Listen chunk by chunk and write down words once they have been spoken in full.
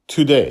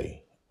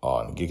Today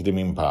on Geekdom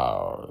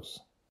Empowers.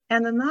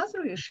 And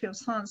another issue of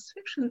science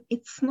fiction,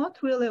 it's not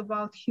really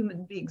about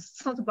human beings.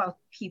 It's not about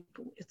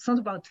people. It's not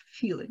about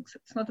feelings.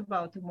 It's not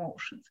about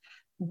emotions.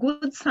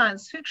 Good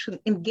science fiction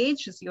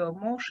engages your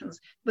emotions,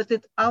 but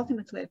it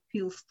ultimately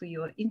appeals to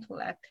your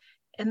intellect.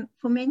 And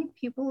for many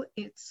people,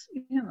 it's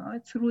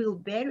a real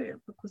barrier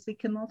because they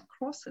cannot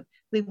cross it.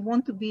 They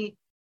want to be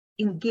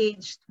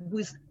engaged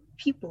with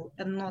people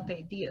and not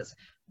ideas.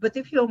 But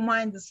if your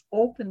mind is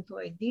open to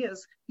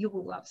ideas, you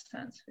will love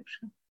science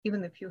fiction,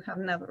 even if you have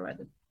never read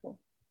it before.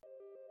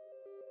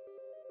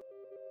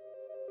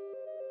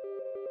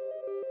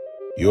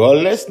 You are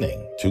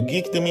listening to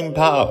Geekdom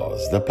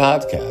Empowers, the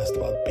podcast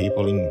about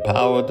people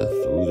empowered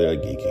through their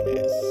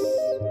geekiness.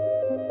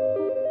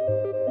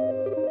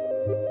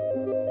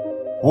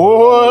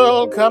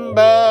 Welcome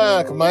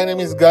back. My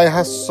name is Guy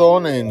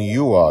Hasson, and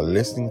you are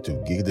listening to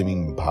Geekdom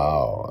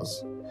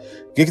Empowers.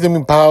 Geekdom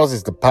Empowers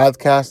is the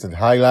podcast that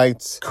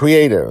highlights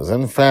creators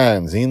and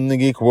fans in the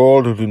geek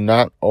world who do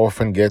not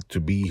often get to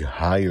be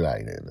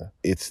highlighted.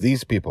 It's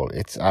these people,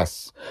 it's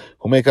us,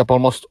 who make up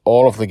almost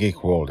all of the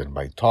geek world. And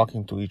by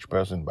talking to each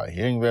person, by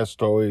hearing their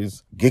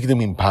stories,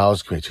 Geekdom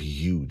Empowers creates a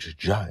huge,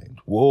 giant,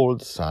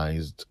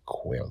 world-sized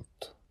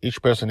quilt. Each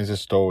person is a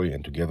story,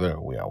 and together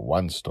we are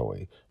one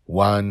story,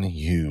 one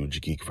huge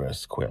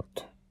Geekverse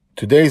quilt.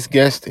 Today's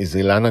guest is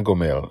Ilana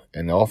Gomel,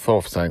 an author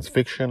of science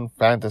fiction,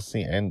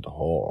 fantasy, and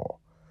horror.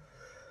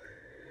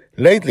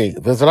 Lately,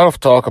 there's a lot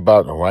of talk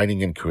about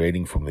writing and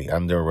creating from the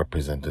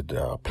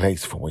underrepresented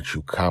place from which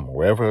you come,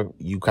 wherever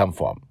you come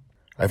from.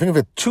 I think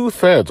that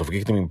 2/3 of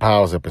Geekdom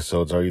Empowers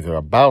episodes are either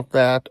about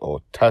that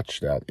or touch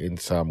that in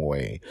some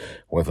way,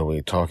 whether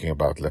we're talking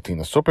about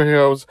Latina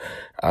superheroes,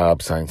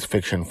 Arab science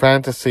fiction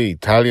fantasy,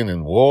 Italian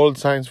and world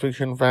science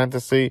fiction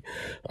fantasy,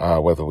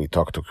 whether we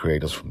talk to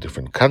creators from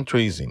different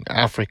countries in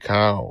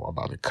Africa, or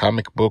about a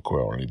comic book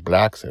where only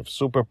blacks have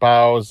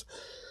superpowers,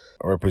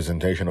 a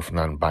representation of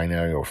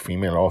non-binary or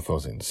female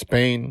authors in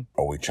Spain,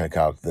 or we check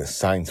out the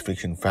science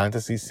fiction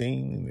fantasy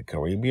scene in the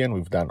Caribbean.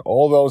 We've done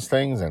all those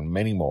things and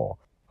many more.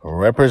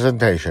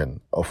 Representation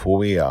of who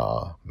we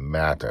are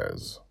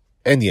matters.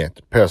 And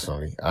yet,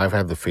 personally, I've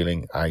had the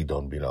feeling I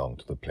don't belong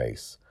to the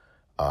place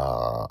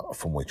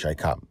from which I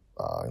come.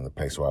 In the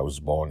place where I was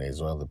born,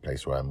 Israel, the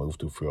place where I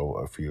moved to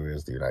for a few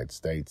years, the United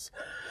States.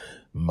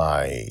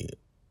 My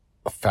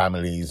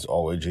family's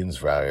origins,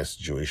 various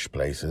Jewish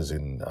places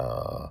in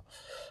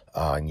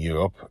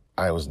Europe,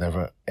 I was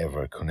never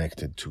ever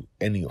connected to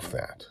any of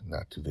that.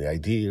 Not to the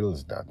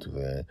ideals, not to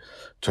the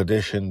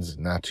traditions,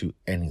 not to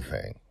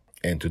anything.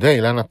 And today,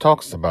 Ilana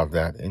talks about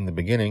that in the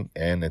beginning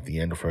and at the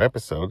end of her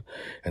episode,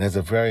 and has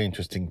a very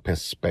interesting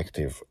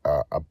perspective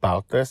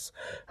about this.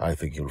 I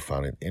think you'll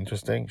find it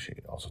interesting. She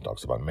also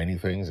talks about many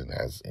things and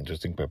has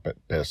interesting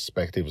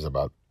perspectives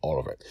about all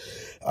of it.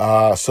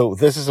 So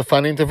this is a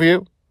fun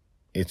interview.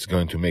 It's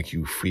going to make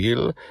you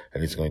feel,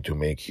 and it's going to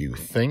make you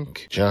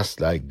think, just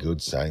like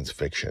good science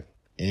fiction.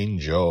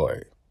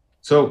 Enjoy.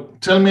 So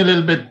tell me a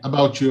little bit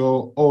about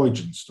your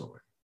origin story.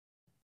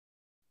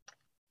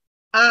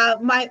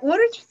 My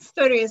origin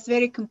story is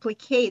very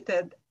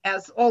complicated,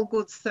 as all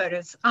good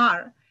stories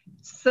are.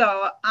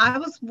 So I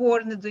was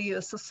born in the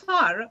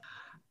USSR.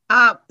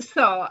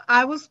 So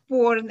I was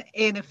born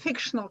in a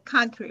fictional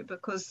country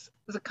because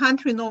the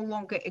country no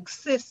longer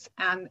exists,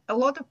 and a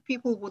lot of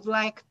people would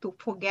like to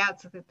forget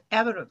that it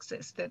ever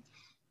existed.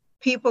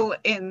 People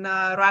in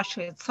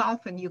Russia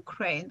itself and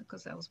Ukraine,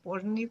 because I was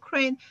born in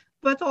Ukraine,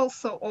 but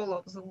also all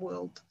over the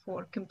world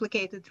for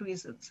complicated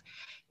reasons.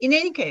 In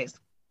any case,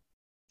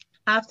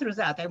 after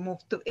that, I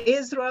moved to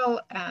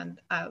Israel, and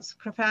I was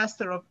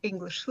professor of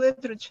English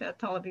literature at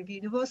Tel Aviv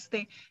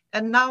University,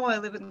 and now I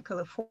live in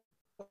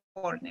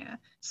California.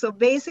 So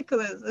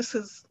basically, this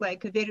is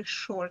like a very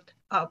short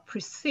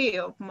précis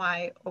of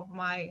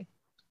my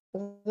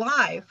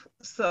life.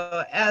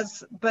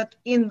 But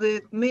in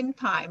the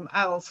meantime,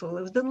 I also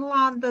lived in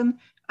London.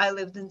 I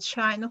lived in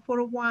China for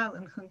a while,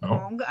 in Hong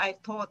Kong. I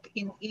taught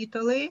in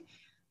Italy.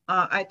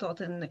 I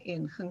taught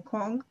in Hong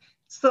Kong.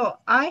 So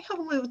I have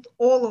lived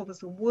all over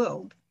the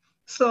world.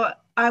 So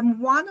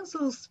I'm one of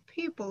those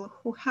people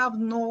who have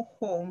no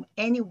home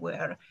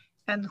anywhere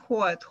and who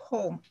are at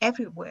home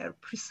everywhere,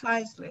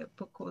 precisely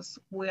because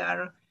we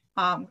are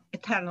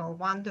eternal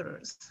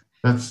wanderers.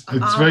 It's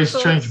very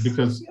strange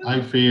because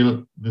I feel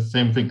the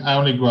same thing. I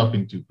only grew up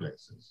in two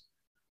places.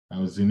 I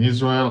was in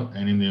Israel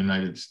and in the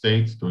United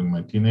States during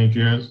my teenage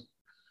years,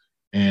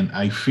 and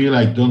I feel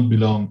I don't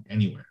belong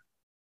anywhere.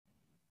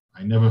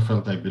 I never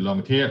felt I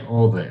belonged here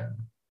or there.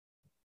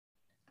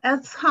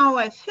 That's how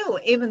I feel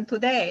even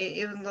today,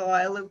 even though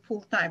I live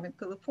full-time in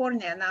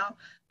California now,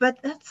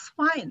 but that's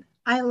fine.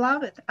 I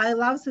love it. I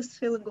love this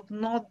feeling of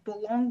not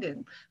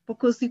belonging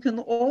because you can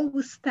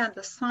always stand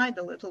aside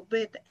a little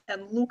bit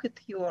and look at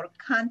your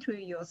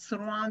country, your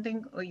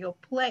surrounding, or your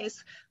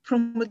place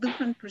from a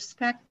different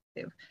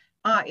perspective.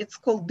 It's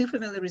called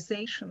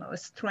defamiliarization or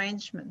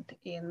estrangement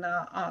in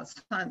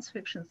science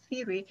fiction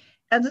theory.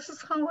 And this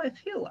is how I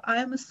feel.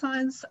 I'm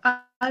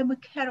a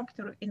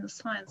character in a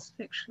science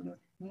fiction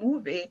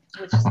movie,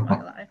 which is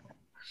my life.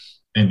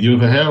 And you're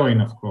the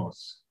heroine, of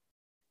course.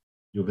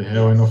 You're the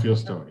heroine of your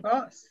story. Of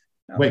course.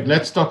 Wait,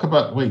 let's talk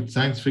about,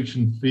 science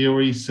fiction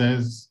theory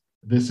says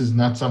this is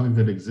not something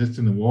that exists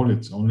in the world,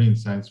 it's only in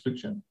science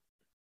fiction?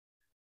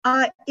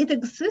 It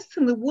exists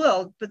in the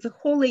world, but the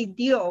whole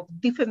idea of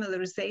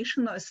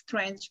defamiliarization or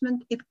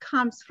estrangement, it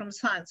comes from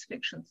science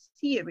fiction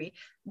theory.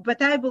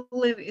 But I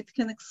believe it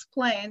can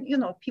explain,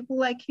 people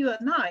like you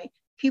and I,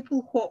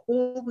 people who are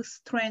always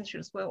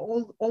strangers, we're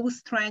always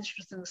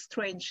strangers in a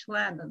strange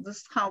land. And this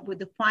is how we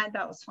define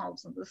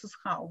ourselves, and this is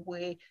how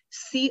we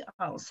see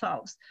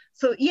ourselves.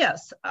 So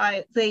yes,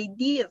 the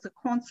idea, the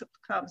concept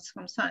comes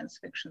from science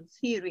fiction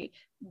theory,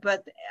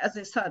 but as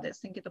I said, I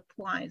think it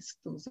applies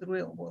to the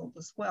real world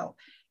as well.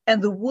 And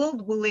the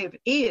world we live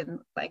in,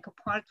 like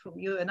apart from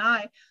you and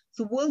I,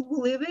 the world we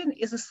live in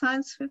is a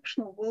science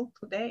fictional world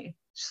today.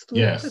 Just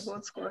look at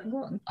what's going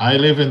on. I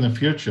live in the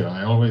future.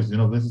 I always,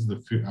 this is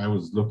I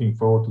was looking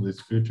forward to this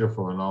future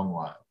for a long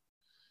while.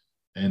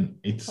 And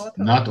it's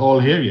not all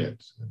here yet.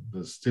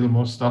 There's still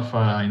more stuff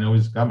I know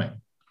is coming.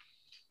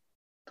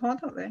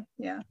 Totally.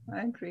 Yeah,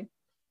 I agree.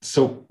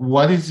 So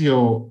what is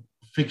your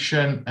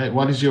fiction,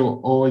 what is your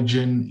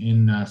origin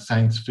in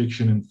science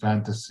fiction and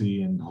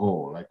fantasy and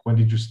horror? Like, when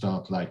did you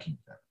start liking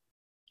them?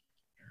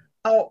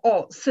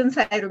 Oh, since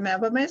I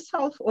remember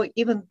myself, or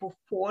even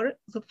before,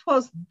 the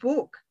first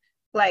book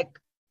I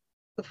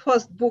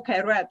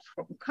read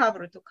from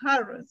cover to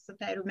cover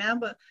that I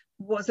remember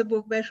was a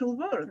book by Jules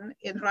Verne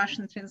in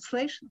Russian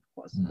translation, of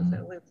course, because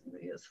I lived in the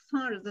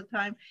USSR at the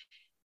time.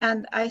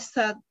 And I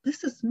said,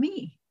 this is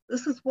me.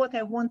 This is what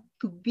I want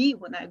to be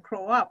when I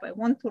grow up. I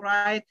want to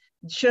write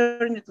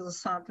Journey to the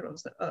Center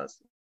of the Earth,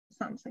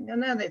 something.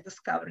 And then I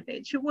discovered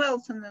H.G.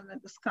 Wells, and then I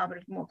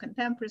discovered more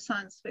contemporary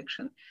science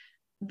fiction.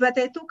 But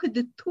I took a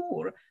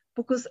detour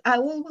because I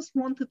always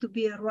wanted to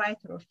be a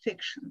writer of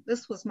fiction.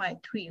 This was my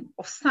dream,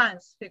 of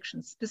science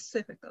fiction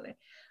specifically.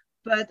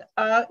 But,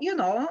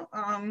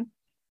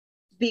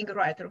 being a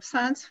writer of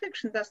science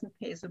fiction doesn't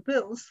pay the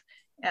bills.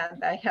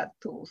 And I had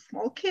 2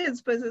 small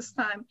kids by this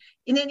time.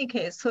 In any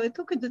case, so I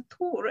took a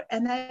detour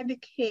and I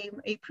became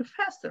a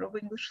professor of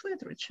English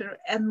literature.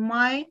 And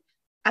my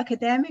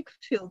academic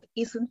field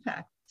is, in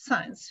fact,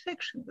 science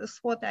fiction. This is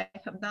what I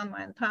have done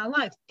my entire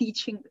life,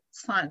 teaching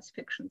science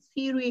fiction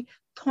theory,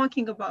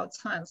 talking about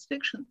science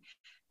fiction.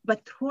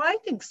 But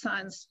writing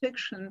science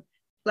fiction,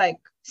 like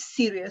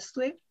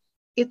seriously,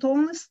 it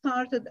only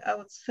started, I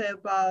would say,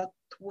 about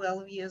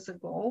 12 years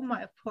ago.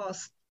 My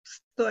first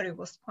story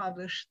was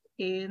published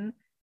in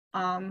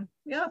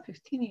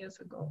 15 years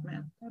ago,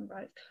 man, I'm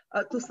right,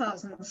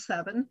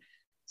 2007.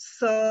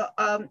 So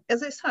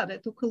as I said, I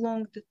took a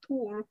long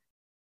detour,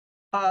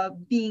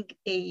 being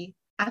a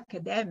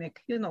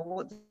academic,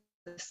 what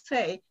they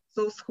say,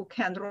 those who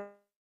can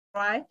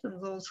write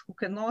and those who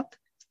cannot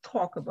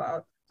talk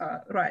about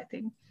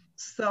writing.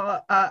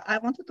 So I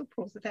wanted to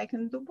prove that I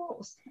can do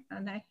both,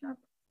 and I have.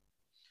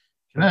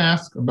 Can I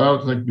ask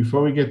about,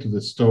 before we get to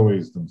the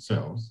stories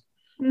themselves,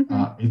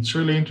 it's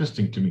really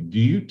interesting to me. Do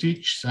you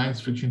teach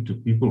science fiction to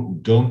people who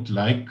don't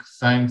like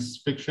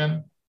science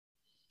fiction?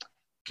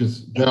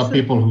 Because there are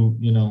people who,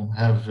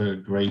 have a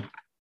great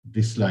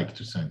dislike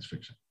to science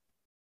fiction.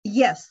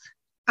 Yes,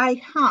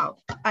 I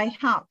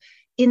have.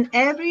 In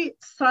every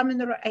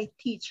seminar I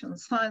teach on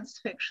science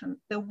fiction,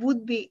 there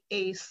would be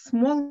a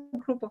small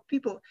group of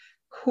people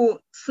who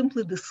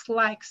simply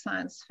dislike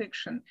science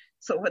fiction.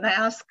 So when I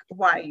ask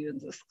why are you in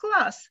this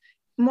class,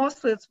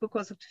 mostly it's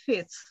because it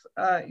fits,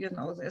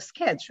 their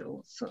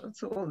schedule. So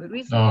it's all the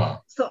reason.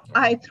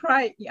 I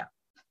try,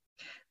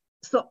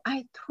 So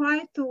I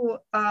try to,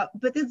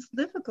 but it's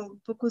difficult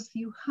because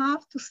you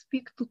have to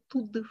speak to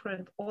 2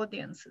 different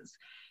audiences.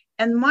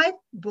 And my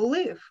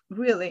belief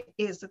really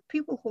is that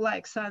people who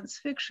like science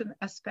fiction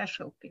are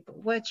special people,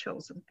 we're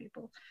chosen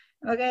people.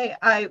 Okay,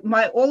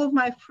 all of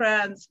my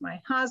friends, my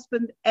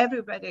husband,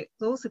 everybody,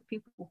 those are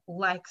people who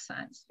like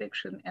science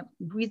fiction and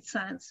read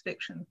science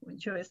fiction, who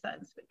enjoy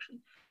science fiction.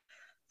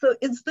 So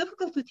it's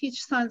difficult to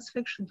teach science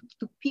fiction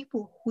to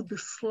people who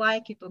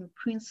dislike it on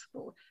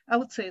principle. I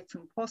would say it's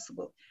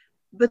impossible.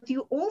 But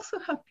you also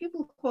have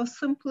people who are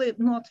simply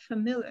not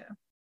familiar.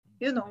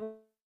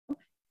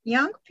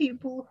 Young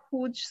people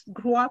who just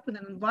grew up in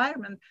an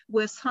environment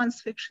where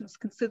science fiction is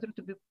considered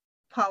to be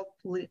pulp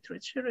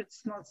literature,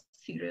 it's not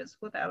serious,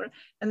 whatever,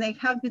 and they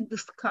have been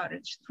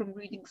discouraged from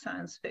reading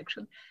science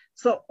fiction.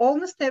 So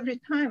almost every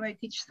time I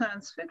teach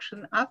science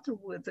fiction,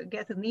 afterwards I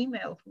get an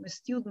email from a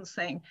student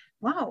saying,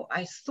 wow,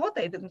 I thought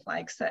I didn't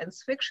like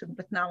science fiction,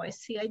 but now I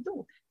see I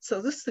do.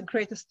 So this is the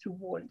greatest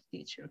reward a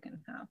teacher can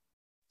have.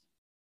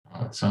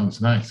 Oh, it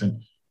sounds nice.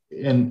 And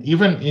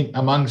even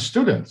among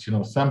students,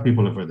 some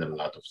people have read a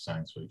lot of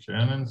science fiction,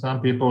 and some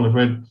people have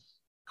read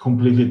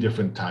completely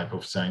different type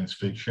of science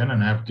fiction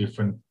and have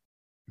different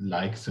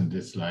likes and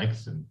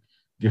dislikes and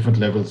different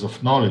levels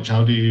of knowledge.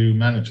 How do you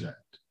manage that?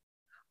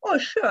 Oh,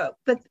 sure.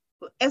 But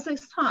as I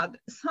said,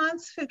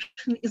 science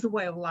fiction is a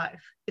way of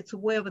life. It's a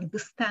way of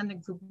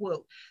understanding the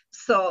world.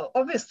 So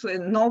obviously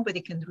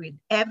nobody can read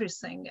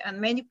everything. And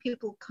many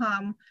people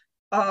come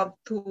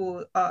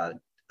to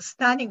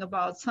studying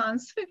about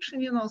science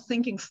fiction,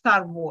 thinking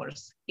Star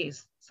Wars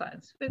is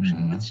science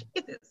fiction, which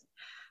it is.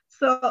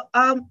 So,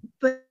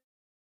 but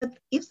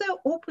if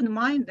they're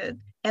open-minded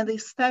and they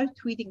start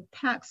reading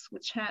texts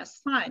which have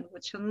sign,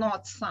 which are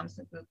not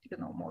something that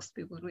most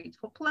people read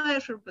for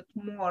pleasure, but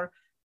more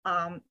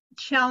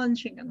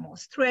challenging and more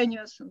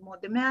strenuous and more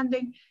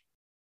demanding,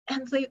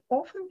 and they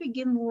often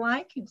begin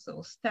liking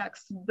those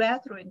texts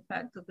better, in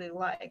fact, than they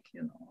like,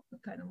 the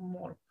kind of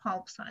more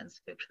pulp science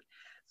fiction.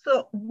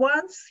 So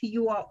once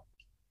you are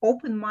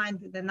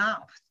open-minded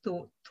enough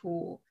to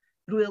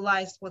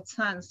realize what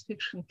science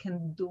fiction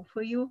can do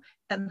for you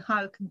and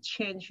how it can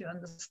change your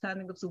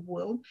understanding of the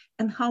world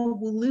and how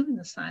we live in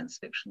a science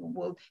fiction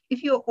world.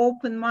 If you're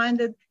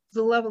open-minded,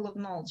 the level of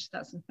knowledge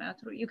doesn't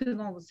matter. You can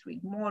always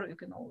read more, you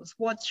can always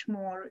watch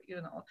more,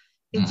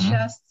 It's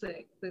just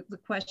the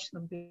question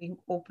of being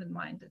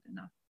open-minded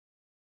enough.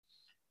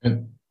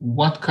 And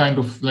what kind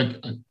of,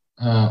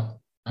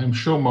 I'm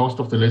sure most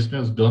of the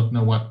listeners don't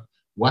know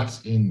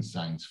what's in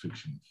science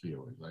fiction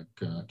theory.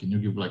 Can you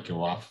give a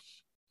rough?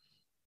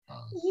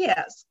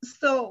 Yes.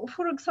 So,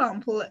 for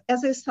example,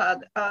 as I said,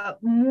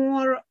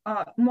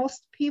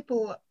 most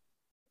people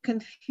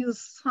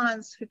confuse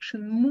science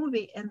fiction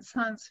movie and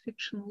science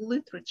fiction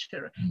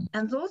literature,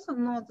 and those are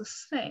not the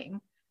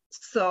same.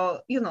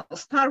 So,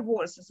 Star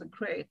Wars is a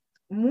great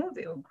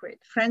movie or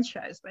great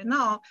franchise by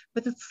now,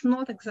 but it's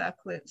not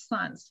exactly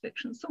science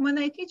fiction. So when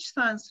I teach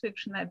science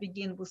fiction, I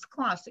begin with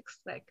classics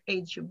like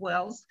H.G.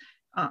 Wells,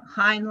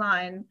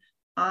 Heinlein.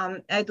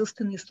 I do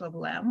Stanislav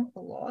Lem a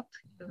lot,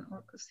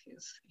 because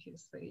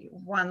he's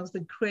one of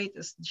the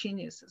greatest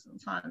geniuses in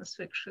science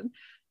fiction.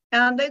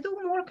 And I do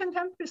more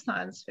contemporary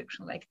science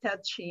fiction like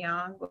Ted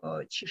Chiang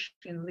or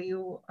Cixin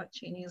Liu,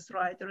 Chinese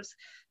writers.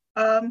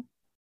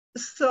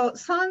 So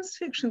science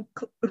fiction,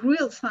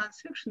 real science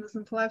fiction, is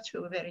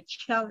intellectually very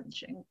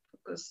challenging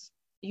because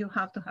you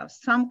have to have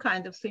some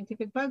kind of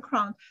scientific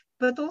background,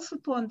 but also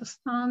to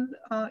understand,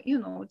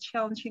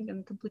 challenging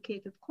and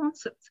complicated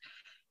concepts.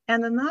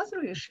 And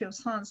another issue of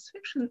science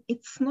fiction,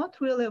 it's not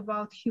really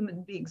about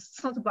human beings.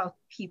 It's not about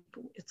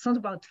people. It's not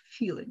about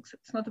feelings.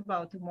 It's not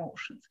about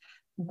emotions.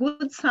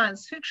 Good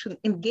science fiction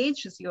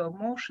engages your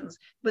emotions,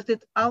 but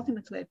it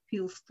ultimately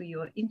appeals to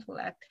your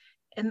intellect.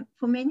 And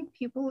for many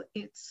people,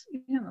 it's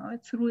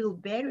a real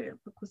barrier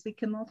because they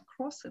cannot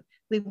cross it.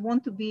 They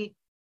want to be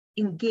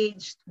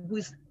engaged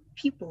with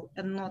people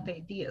and not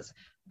ideas.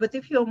 But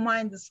if your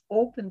mind is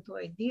open to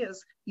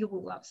ideas, you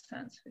will love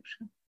science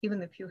fiction,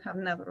 even if you have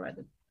never read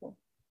it before.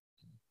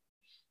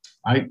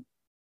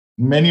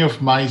 Many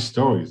of my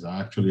stories are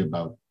actually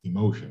about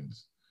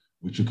emotions,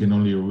 which you can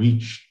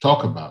only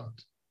talk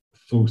about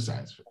through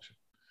science fiction.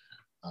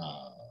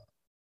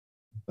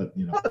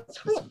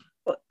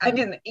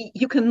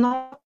 You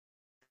cannot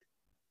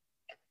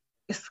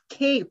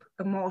escape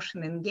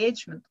emotion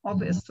engagement,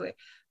 obviously.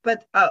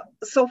 But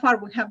so far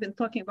we have been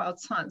talking about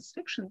science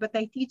fiction, but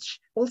I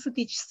also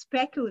teach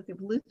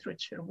speculative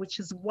literature, which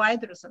is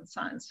wider than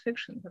science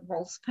fiction. It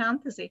involves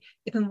fantasy,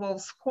 it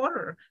involves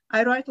horror.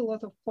 I write a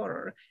lot of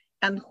horror,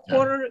 and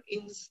horror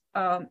is,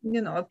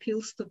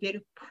 appeals to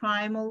very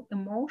primal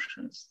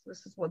emotions.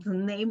 This is what the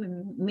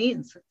name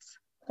means, it's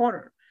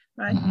horror,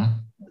 right?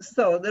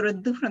 So there are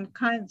different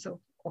kinds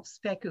of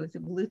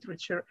speculative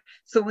literature.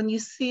 So when you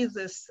see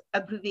this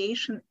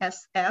abbreviation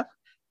SF,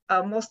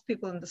 most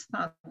people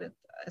understand it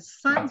as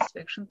science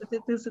fiction, but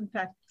it is in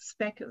fact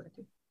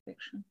speculative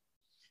fiction.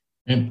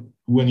 And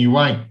when you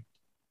write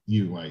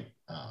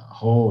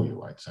horror,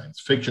 you write science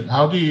fiction.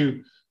 How do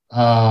you,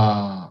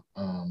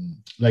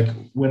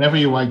 whenever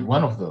you write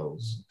one of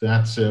those,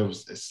 that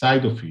serves a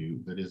side of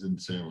you that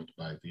isn't served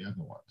by the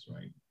other ones,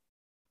 right?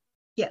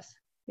 Yes,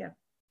 yeah,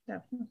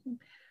 definitely.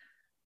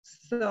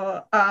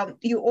 So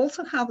you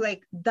also have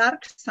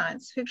dark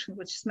science fiction,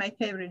 which is my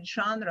favorite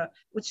genre,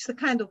 which is a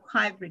kind of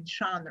hybrid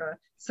genre.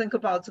 Think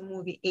about the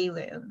movie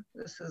Alien.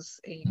 This is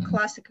a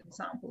classic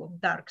example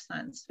of dark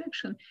science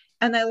fiction.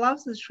 And I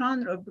love this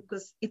genre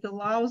because it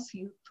allows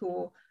you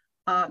to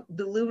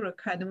deliver a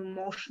kind of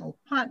emotional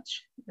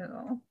punch,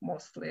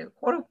 mostly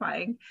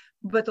horrifying,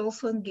 but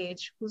also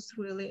engage with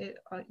really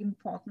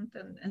important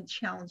and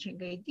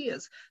challenging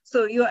ideas.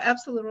 So you're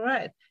absolutely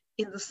right,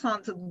 in the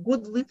sense that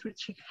good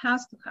literature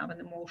has to have an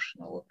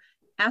emotional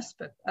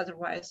aspect.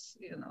 Otherwise,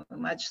 you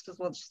might just as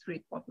well just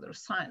read popular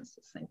science,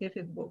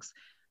 scientific books,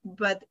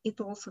 but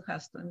it also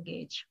has to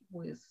engage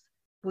with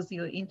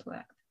your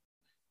intellect.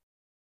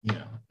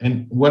 Yeah.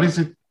 And what is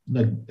it,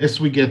 as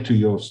we get to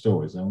your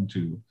stories,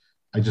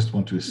 I just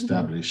want to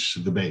establish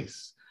the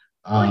base.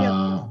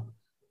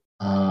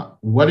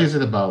 What is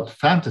it about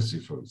fantasy,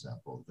 for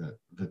example,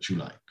 that you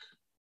like?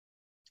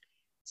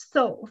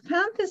 So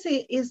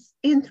fantasy is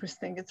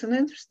interesting. It's an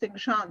interesting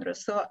genre.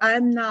 So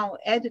I'm now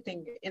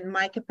editing in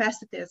my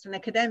capacity as an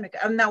academic.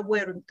 I'm now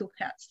wearing two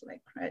hats,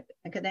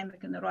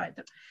 academic and a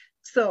writer.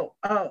 So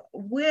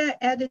we're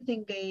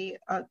editing a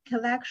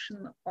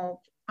collection of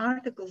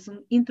articles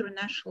on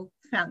international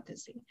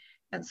fantasy.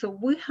 And so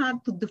we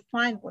had to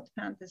define what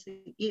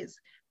fantasy is.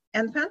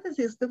 And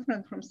fantasy is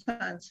different from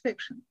science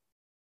fiction.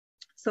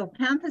 So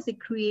fantasy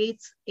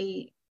creates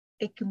a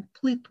a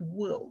complete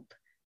world,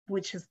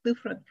 which is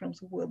different from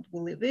the world we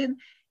live in.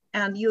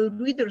 And your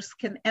readers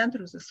can enter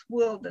this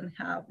world and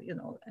have,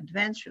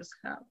 adventures,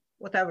 have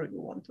whatever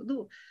you want to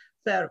do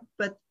there.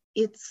 But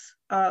it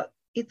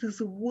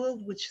is a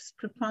world which is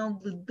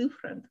profoundly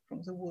different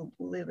from the world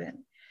we live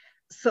in.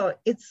 So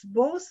it's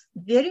both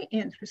very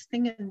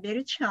interesting and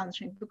very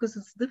challenging because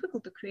it's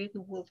difficult to create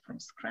a world from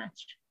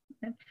scratch.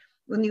 Okay?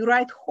 When you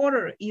write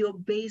horror, you're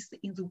based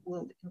in the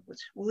world in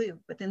which we live.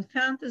 But in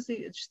fantasy,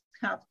 you just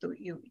have to,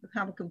 you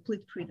have a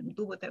complete freedom,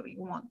 do whatever you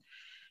want.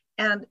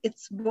 And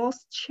it's both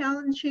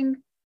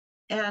challenging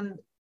and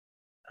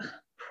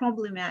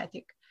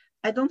problematic.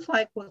 I don't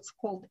like what's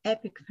called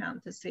epic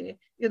fantasy,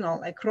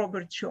 like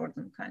Robert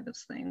Jordan kind of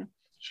thing,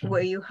 sure,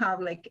 where you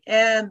have like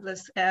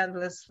endless,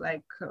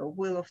 like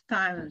wheel of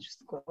time and it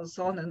just goes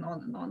on and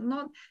on and on and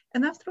on.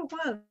 And after a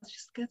while, it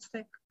just gets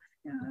like,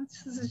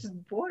 this is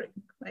just boring.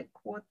 Like,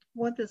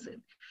 what is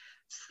it?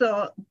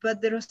 So,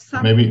 but there are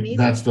some. Maybe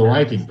that's the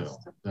writing, though.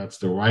 That's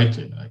the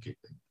writing, I think.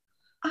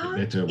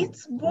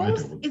 It's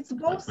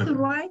both the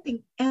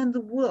writing and the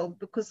world,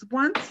 because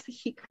once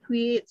the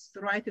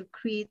writer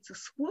creates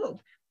this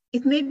world,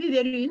 it may be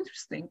very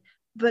interesting,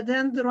 but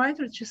then the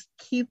writer just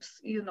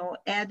keeps,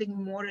 adding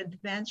more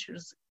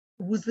adventures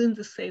within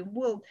the same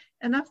world.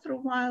 And after a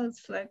while,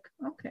 it's like,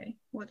 okay,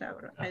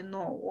 whatever, I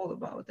know all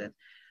about it.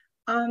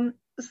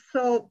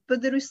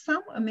 But there is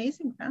some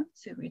amazing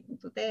fantasy written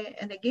today.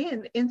 And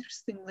again,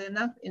 interestingly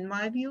enough, in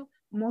my view,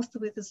 most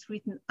of it is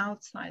written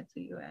outside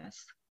the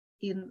US,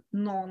 in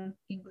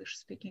non-English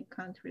speaking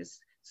countries.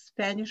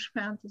 Spanish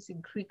fantasy,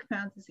 Greek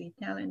fantasy,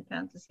 Italian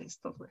fantasy is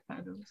totally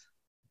fabulous.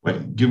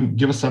 Wait,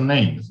 give us some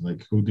names.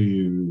 Like, who do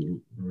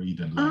you read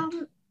and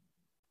like?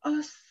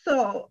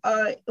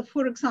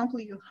 For example,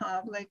 you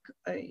have like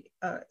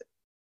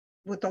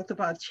we talked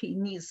about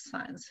Chinese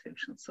science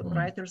fiction. So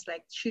writers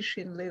like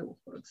Cixin Liu,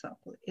 for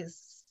example,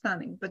 is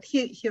stunning. But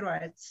he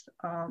writes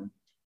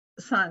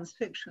science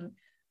fiction.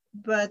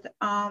 But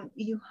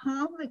you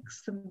have like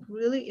some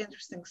really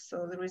interesting.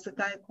 So there is a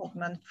guy called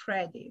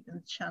Manfredi,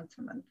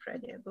 Vincenzo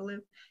Manfredi, I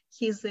believe.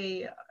 He's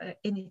an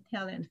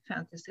Italian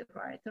fantasy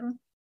writer.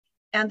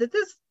 And it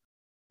is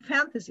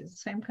fantasy, the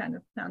same kind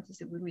of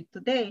fantasy we read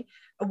today.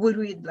 We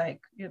read like,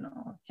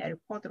 Harry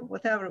Potter,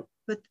 whatever,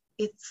 but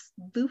it's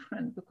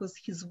different because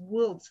his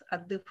worlds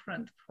are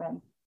different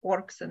from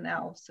orcs and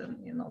elves and,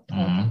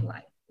 Tolkien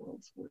like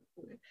worlds.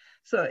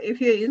 So if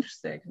you're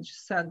interested, I can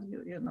just send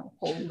you, a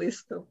whole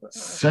list of.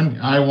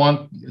 I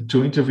want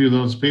to interview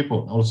those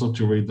people, also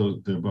to read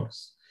their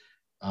books.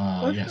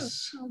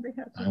 Yes, sure. I'll be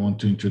happy. I want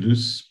to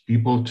introduce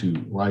people to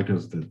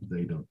writers that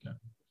they don't know.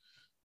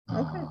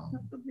 Okay,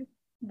 that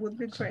would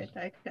be great.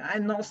 I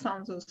know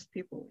some of those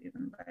people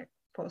even by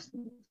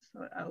posting,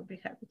 so I'll be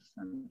happy to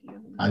send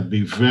you. I'd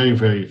be very,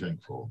 very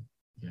thankful.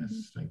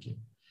 Yes, thank you.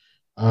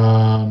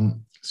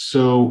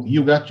 So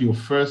you got your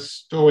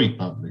first story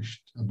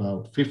published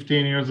about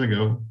 15 years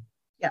ago.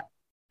 Yeah.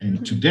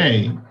 And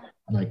today,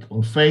 like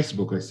on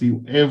Facebook, I see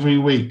every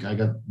week I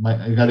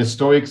got a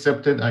story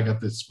accepted. I got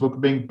this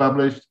book being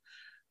published.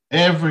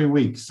 Every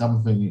week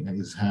something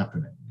is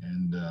happening,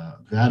 and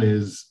that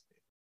is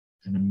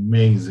an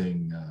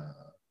amazing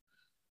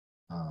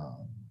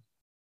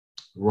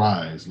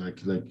rise. Like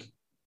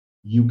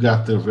you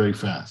got there very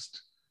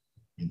fast.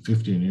 In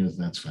 15 years,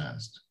 that's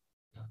fast.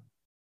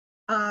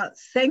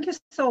 Thank you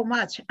so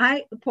much.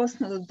 I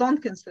personally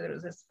don't consider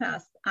this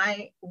fast.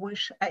 I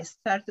wish I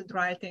started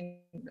writing,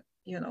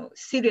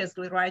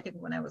 seriously writing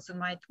when I was in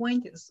my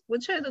 20s,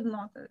 which I did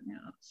not,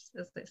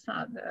 as I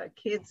said,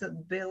 kids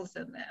and bills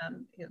and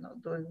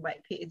doing my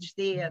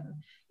PhD and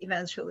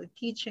eventually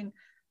teaching.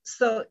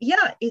 So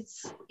yeah,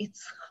 it's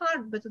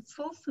hard, but it's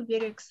also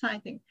very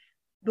exciting.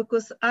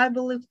 Because I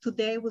believe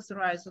today with the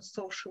rise of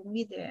social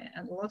media,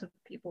 and a lot of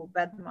people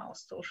badmouth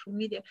social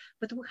media,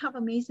 but we have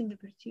amazing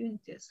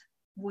opportunities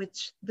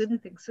which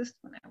didn't exist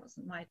when I was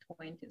in my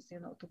 20s,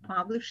 to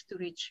publish, to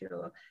reach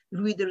your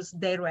readers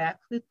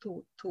directly,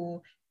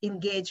 to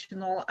engage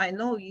in all. I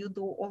know you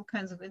do all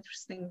kinds of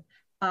interesting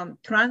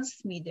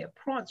transmedia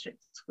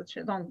projects, which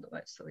I don't do.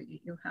 So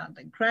you have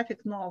like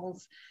graphic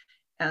novels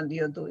and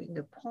you're doing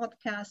a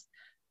podcast.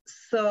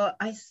 So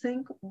I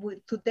think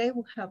today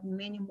we have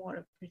many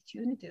more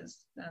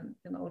opportunities than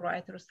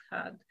writers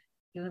had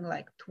even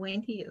like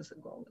 20 years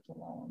ago, let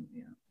alone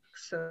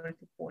 30,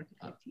 40,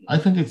 50 years. I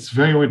think it's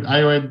very weird.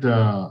 I read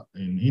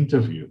an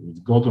interview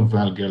with Gordon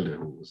Val Gelder,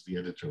 who was the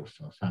editor of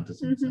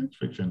Fantasy and Science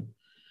Fiction,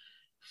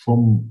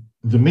 from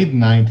the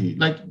mid-90s,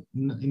 like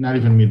not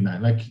even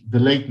mid-90s, like the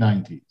late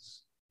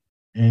 90s.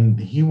 And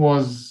he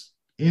was,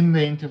 in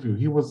the interview,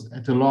 he was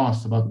at a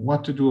loss about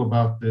what to do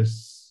about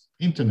this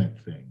internet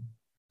thing.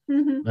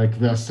 Like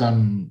there are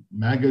some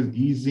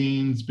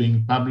magazines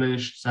being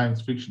published,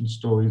 science fiction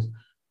stories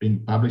being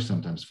published,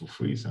 sometimes for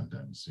free,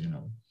 sometimes,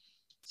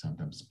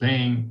 sometimes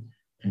paying.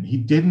 And he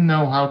didn't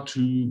know how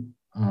to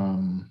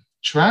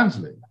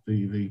translate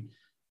the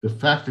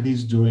fact that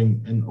he's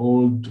doing an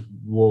old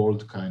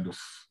world kind of,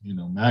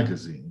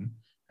 magazine,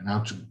 and how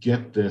to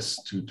get this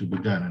to be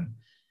done.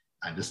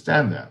 I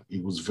understand that.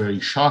 It was very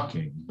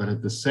shocking, but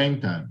at the same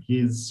time,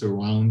 he's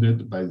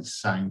surrounded by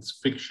science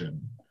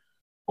fiction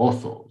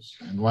authors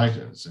and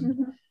writers.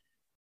 And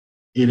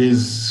it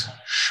is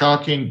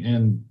shocking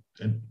and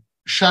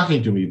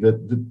shocking to me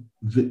that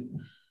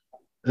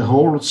the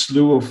whole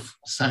slew of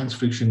science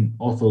fiction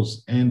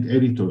authors and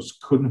editors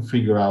couldn't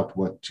figure out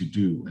what to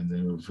do, and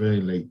they were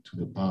very late to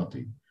the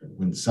party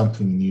when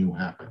something new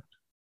happened.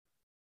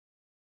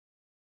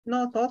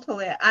 No,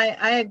 totally.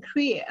 I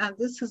agree. And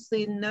this is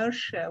the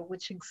inertia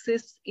which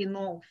exists in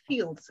all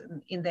fields,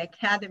 in the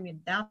academy,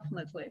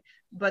 definitely,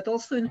 but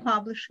also in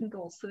publishing,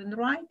 also in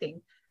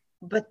writing.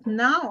 But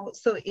now,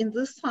 so in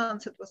this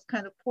sense, it was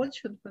kind of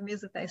fortunate for me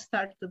that I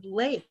started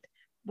late,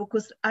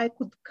 because I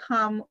could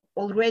come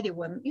already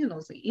when,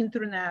 the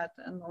internet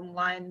and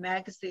online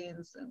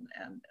magazines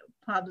and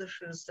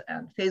publishers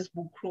and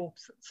Facebook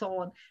groups and so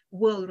on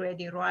were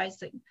already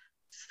rising.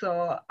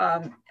 So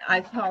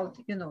I felt,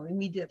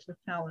 immediately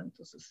fell into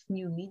these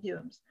new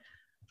mediums.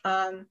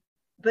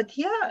 But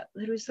yeah,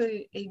 there is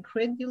a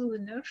great deal of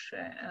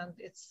inertia, and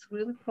it's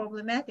really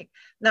problematic.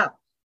 Now,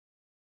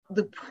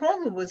 the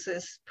problem with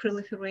this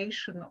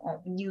proliferation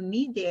of new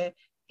media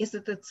is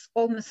that it's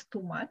almost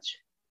too much.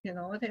 You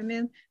know what I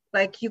mean?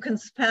 Like, you can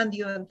spend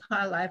your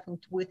entire life on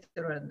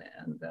Twitter and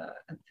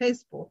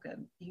Facebook,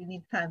 and you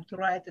need time to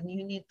write, and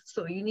you need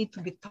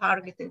to be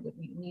targeted, and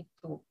you need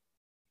to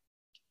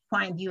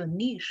find your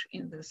niche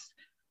in this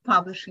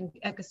publishing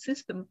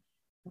ecosystem.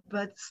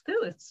 But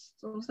still, it's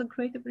also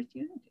great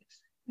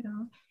opportunities,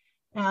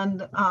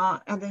 And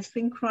I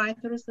think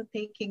writers are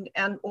taking,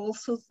 and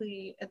also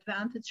the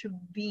advantage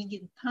of being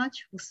in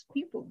touch with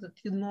people that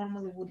you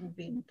normally wouldn't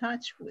be in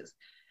touch with.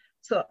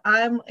 So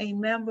I'm a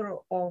member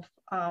of,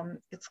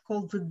 it's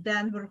called the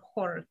Denver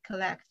Horror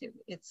Collective.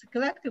 It's a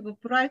collective of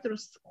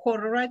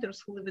horror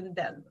writers who live in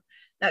Denver.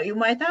 Now, you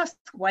might ask,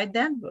 why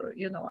Denver?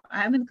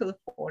 I'm in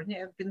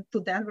California. I've been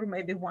to Denver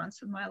maybe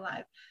once in my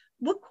life,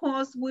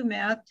 because we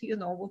met, we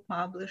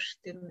published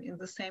in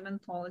the same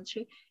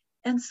anthology.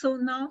 And so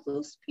now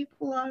those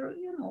people are,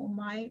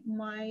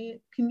 my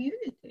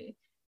community.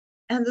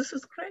 And this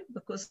is great,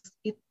 because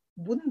it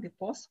wouldn't be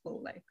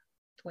possible like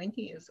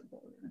 20 years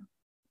ago,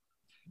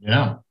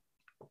 Yeah.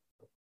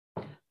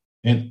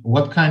 And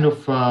what kind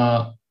of,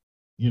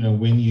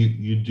 when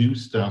you do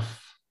stuff,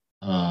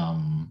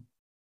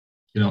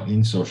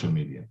 in social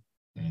media,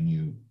 and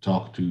you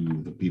talk to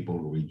the people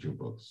who read your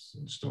books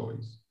and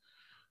stories,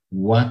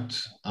 what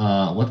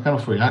kind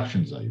of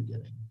reactions are you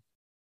getting?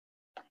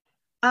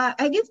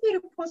 I get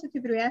very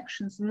positive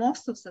reactions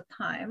most of the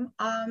time.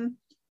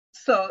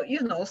 So,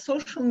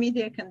 social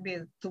media can be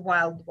the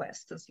Wild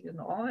West, as you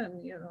know,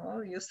 and,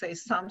 you say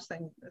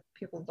something that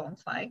people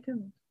don't like,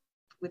 and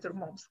Twitter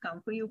mobs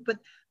come for you. But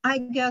I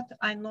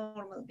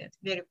normally get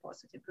very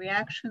positive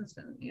reactions,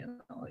 and,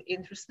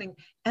 interesting.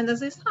 And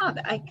as I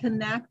said, I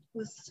connect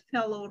with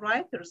fellow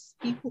writers,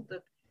 people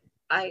that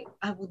I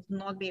would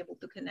not be able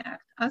to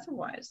connect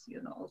otherwise,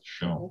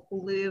 Sure. People who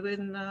live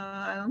in,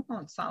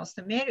 South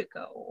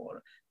America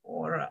or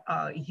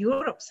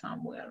Europe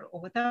somewhere or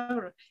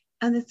whatever.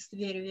 And it's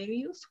very, very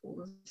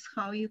useful. It's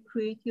how you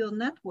create your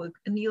network,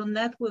 and your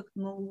network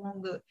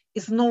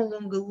is no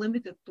longer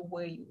limited to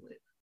where you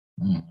live.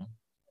 Mm-hmm.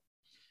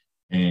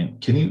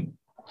 And can you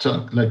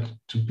talk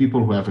to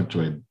people who haven't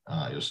read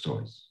your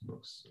stories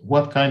books?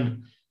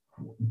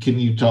 Can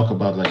you talk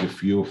about a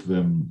few of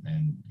them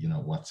and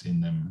what's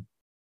in them?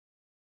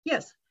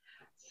 Yes.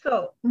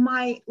 So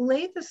my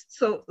latest,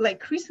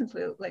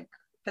 recently,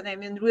 and I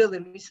mean really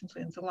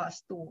recently, in the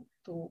last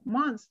two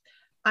months,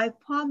 I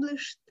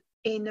published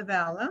a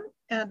novella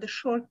and a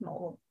short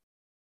novel.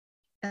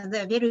 And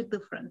they're very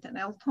different. And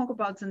I'll talk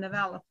about the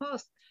novella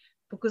first,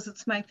 because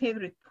it's my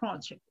favorite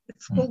project.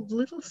 It's called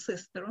Little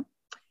Sister,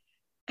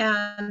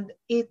 and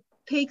it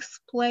takes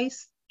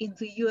place in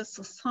the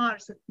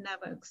USSR that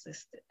never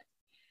existed.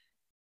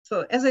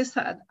 So as I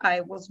said,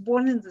 I was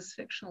born in this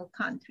fictional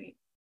country.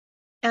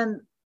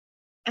 And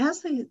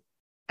as an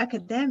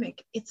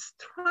academic, it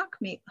struck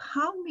me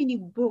how many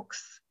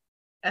books,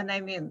 and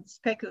I mean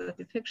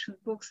speculative fiction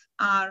books,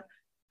 are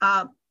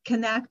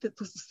connected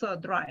to the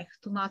Third Reich,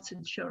 to Nazi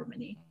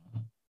Germany.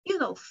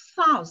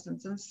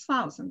 Thousands and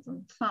thousands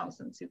and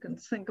thousands. You can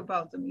think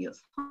about them,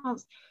 yes,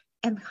 thousands,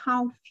 and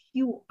how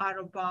few are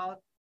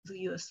about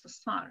the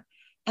USSR.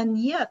 And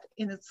yet,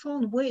 in its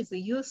own way,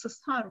 the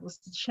USSR was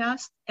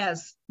just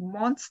as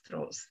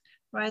monstrous,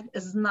 right,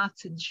 as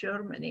Nazi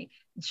Germany,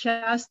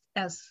 just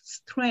as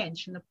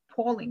strange and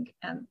appalling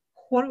and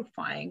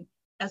horrifying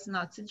as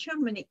Nazi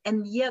Germany.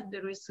 And yet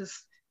there is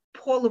this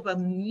pole of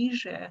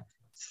amnesia,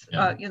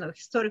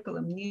 historical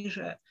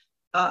amnesia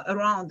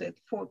around it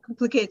for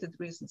complicated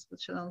reasons,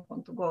 which I don't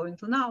want to go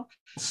into now.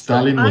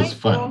 Stalin was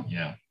fun,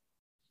 yeah.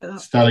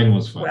 Stalin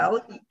was fun.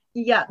 Well,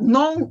 yeah,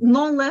 no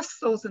less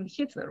so than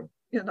Hitler.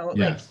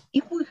 Yes.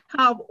 If we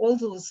have all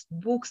those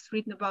books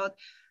written about,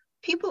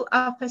 people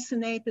are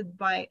fascinated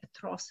by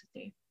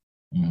atrocity.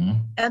 Mm-hmm.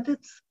 And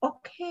it's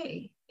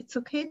okay. It's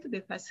okay to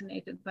be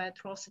fascinated by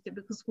atrocity,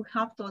 because we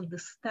have to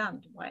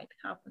understand why it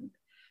happened.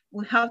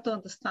 We have to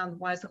understand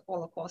why the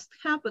Holocaust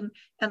happened,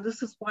 and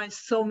this is why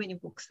so many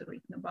books are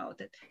written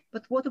about it.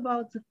 But what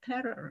about the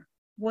terror?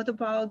 What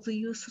about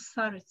the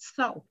USSR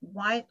itself?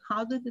 Why?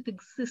 How did it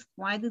exist?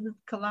 Why did it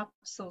collapse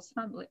so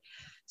suddenly?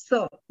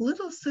 So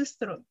Little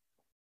Sister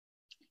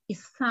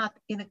is set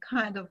in a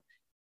kind of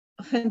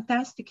a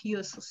fantastic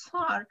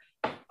USSR,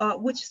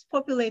 which is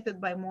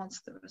populated by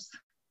monsters,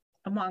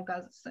 among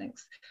other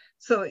things.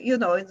 So, in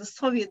the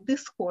Soviet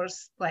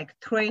discourse, like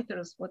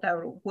traitors,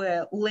 whatever,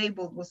 were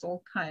labeled with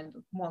all kinds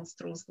of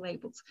monstrous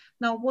labels.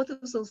 Now, what if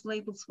those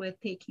labels were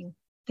taken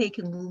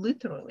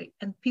literally,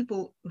 and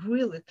people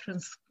really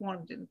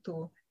transformed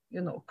into,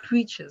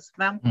 creatures,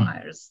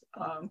 vampires,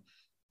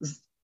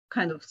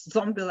 kind of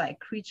zombie-like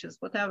creatures,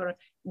 whatever,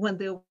 when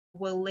they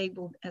were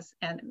labeled as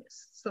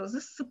enemies. So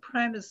this is the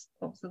premise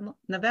of the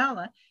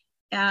novella,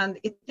 and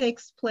it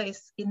takes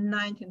place in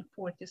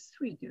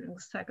 1943 during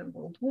the Second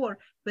World War.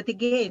 But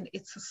again,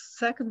 it's a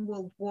Second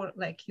World War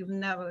like you've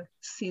never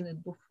seen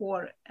it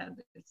before,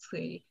 and it's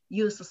a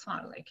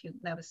USSR like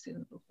you've never seen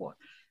it before.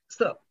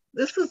 So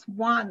this is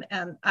one,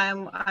 and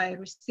I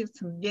received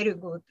some very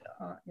good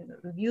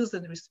reviews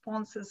and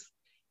responses,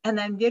 and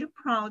I'm very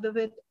proud of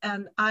it.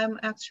 And I'm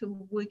actually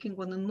working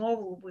on a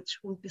novel which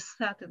will be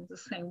set in the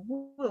same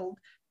world,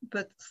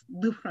 but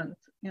different,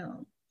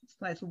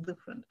 slightly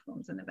different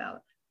from the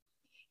novella.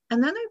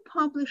 And then I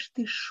published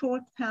a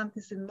short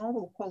fantasy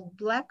novel called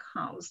Black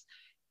House.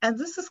 And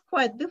this is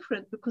quite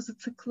different because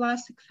it's a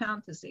classic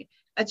fantasy.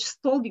 I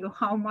just told you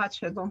how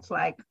much I don't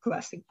like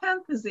classic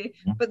fantasy,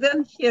 but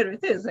then here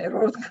it is. I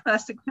wrote a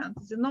classic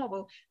fantasy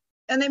novel.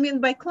 And I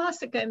mean, by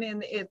classic, I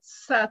mean,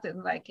 it's set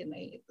in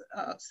a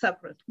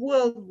separate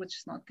world, which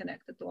is not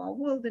connected to our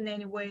world in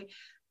any way.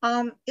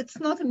 It's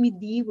not a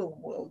medieval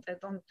world. I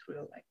don't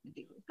really like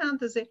medieval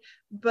fantasy,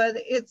 but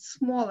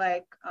it's more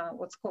like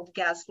what's called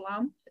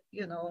gaslamp,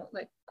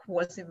 like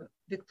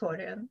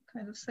quasi-Victorian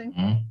kind of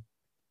thing.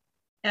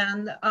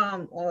 And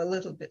or a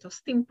little bit of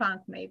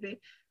steampunk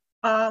maybe.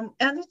 And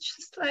it's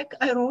just like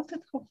I wrote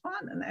it for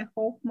fun, and I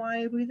hope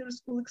my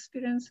readers will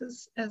experience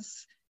it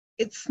as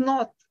it's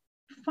not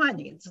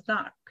funny, it's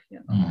dark,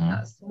 it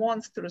has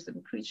monsters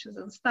and creatures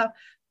and stuff,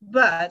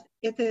 but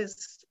it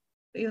is,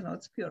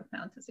 it's pure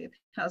fantasy. It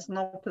has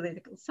no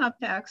political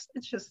subtext.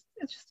 It's just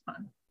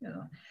fun,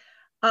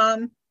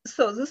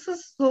 So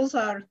those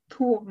are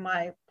two of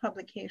my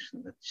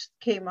publications that just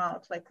came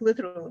out like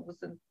literally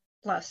within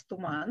the last 2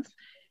 months.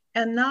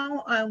 And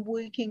now I'm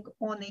working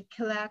on a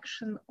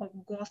collection of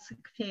Gothic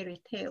fairy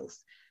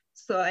tales.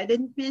 So I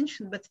didn't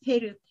mention, but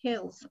fairy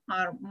tales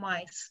are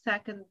my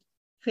second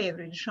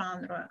favorite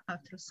genre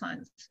after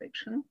science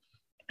fiction.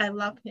 I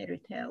love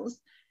fairy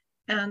tales.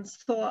 And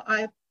so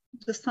I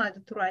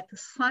decided to write a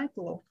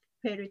cycle of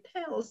fairy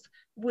tales,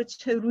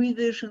 which are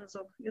revisions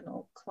of,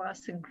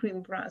 classic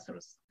Grimm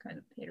Brothers kind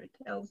of fairy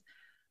tales.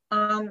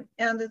 And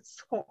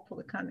it's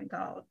hopefully coming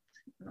out,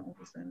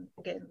 within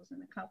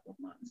a couple of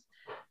months.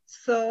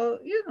 So,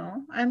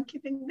 I'm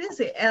keeping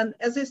busy. And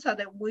as I said,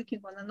 I'm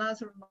working on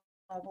another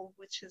novel,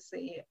 which is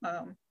a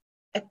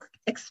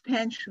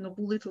expansion of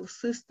Little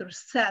Sister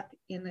set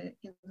in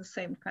the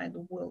same kind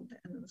of world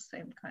and in the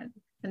same kind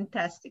of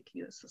fantastic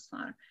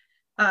USSR.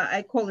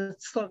 I call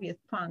it Soviet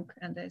punk,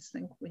 and I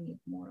think we need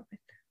more of it.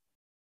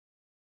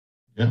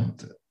 Yeah,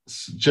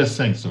 just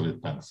saying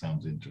Soviet punk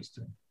sounds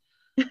interesting.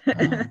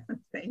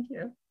 Thank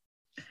you.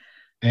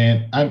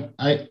 And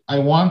I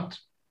want,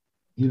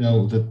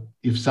 that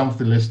if some of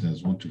the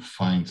listeners want to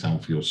find some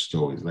of your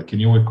stories, like, can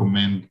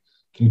you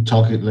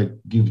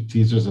give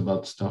teasers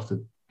about stuff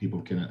that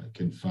people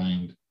can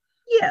find?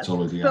 Yes, so,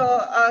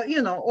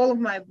 all of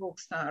my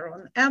books are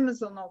on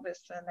Amazon,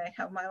 obviously, and I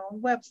have my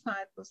own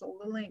website with all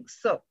the links.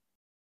 So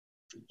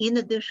in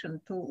addition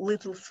to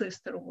Little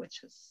Sister,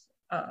 which is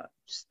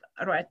just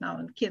right now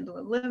in Kindle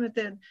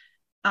Unlimited,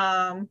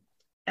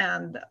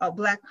 and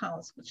Black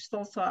House, which is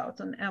also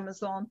out on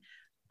Amazon,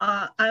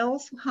 I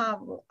also have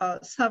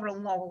several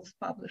novels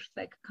published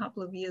like a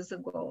couple of years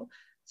ago.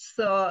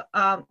 So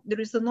there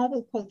is a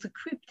novel called The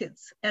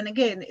Cryptids. And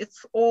again,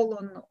 it's all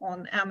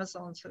on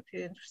Amazon. So if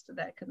you're interested,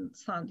 I can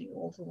send you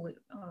all the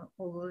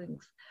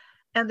links.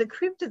 And The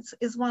Cryptids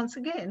is, once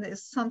again,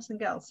 is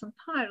something else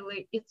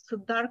entirely. It's a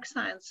dark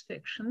science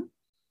fiction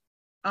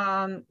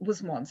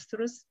with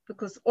monsters,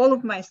 because all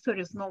of my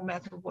stories, no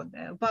matter what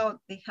they're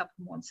about, they have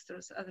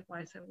monsters.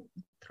 Otherwise, I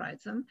wouldn't try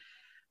them.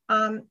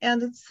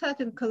 And it's set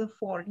in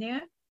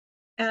California,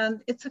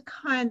 and it's a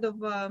kind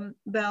of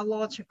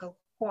biological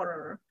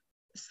horror,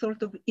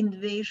 sort of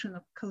invasion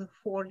of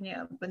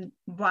California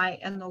by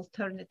an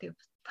alternative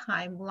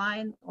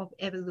timeline of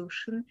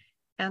evolution.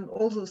 And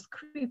all those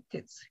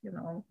cryptids,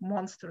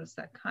 monsters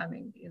are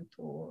coming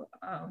into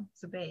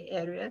the Bay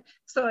Area.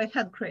 So I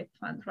had great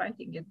fun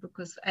writing it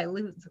because I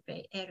live in the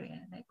Bay Area,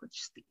 and I could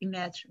just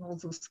imagine all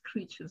those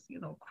creatures,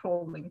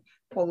 crawling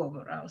all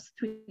over our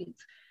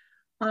streets.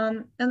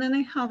 And then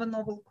I have a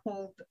novel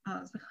called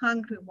The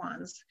Hungry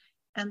Ones.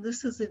 And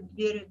this is a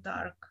very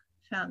dark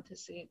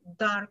fantasy,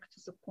 dark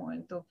to the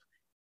point of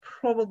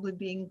probably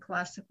being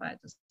classified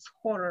as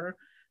horror.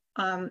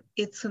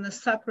 It's in a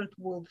separate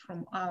world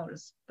from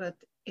ours, but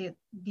it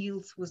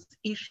deals with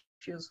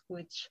issues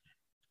which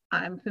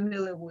I'm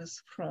familiar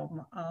with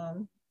from,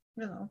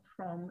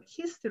 from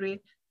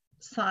history,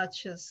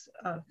 such as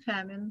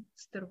famine,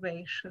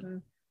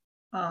 starvation,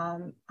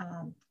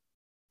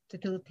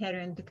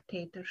 totalitarian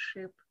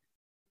dictatorship,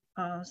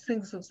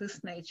 things of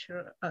this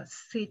nature,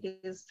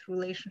 cities,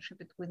 relationship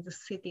between the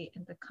city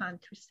and the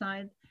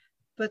countryside,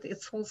 but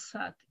it's all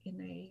set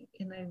in a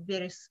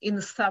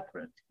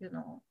separate,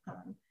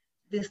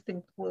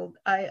 distinct world.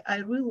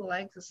 I really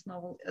like this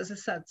novel. As I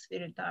said, it's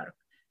very dark,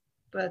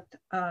 but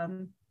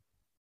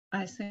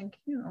I think,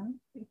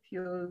 if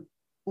your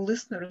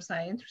listeners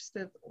are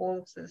interested,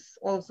 all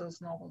of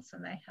those novels,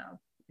 and I have,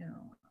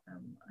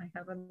 I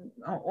have an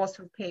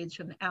author page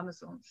on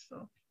Amazon,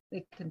 so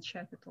they can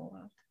check it all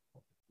out.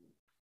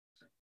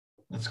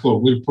 That's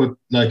cool. We'll put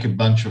like a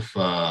bunch of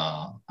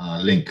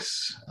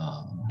links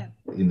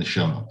in the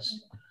show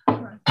notes.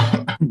 Right.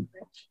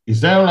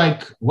 Is there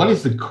what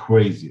is the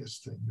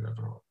craziest thing you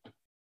ever wrote?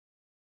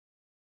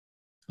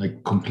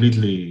 Like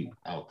completely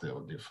out there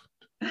or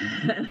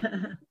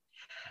different?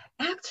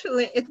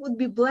 Actually, it would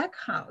be Black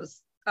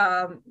House,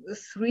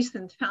 this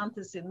recent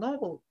fantasy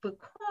novel,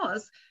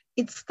 because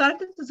it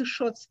started as a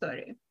short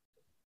story.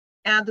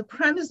 And the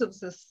premise of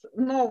this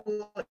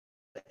novel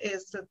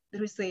is that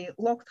there is a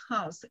locked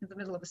house in the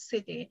middle of a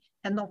city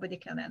and nobody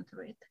can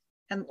enter it.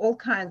 And all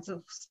kinds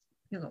of,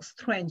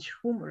 strange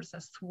rumors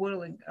are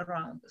swirling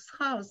around this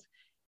house.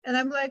 And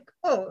I'm like,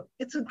 oh,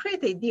 it's a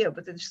great idea,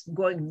 but it's just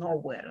going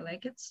nowhere.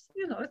 Like it's,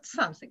 it's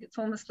something. It's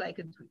almost like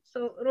a dream.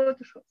 So I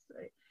wrote a short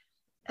story.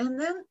 And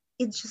then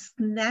it just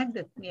nagged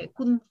at me. I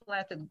couldn't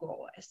let it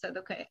go. I said,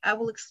 okay, I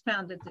will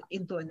expand it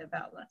into a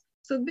novella.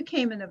 So it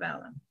became a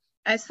novella.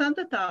 I sent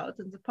it out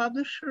and the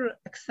publisher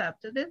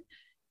accepted it.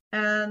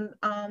 And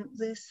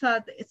they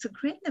said, it's a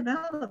great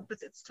novella, but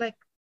it's like,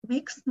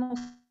 makes no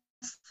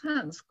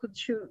sense. Could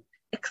you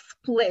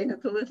explain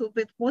it a little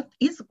bit? What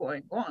is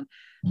going on?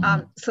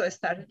 So I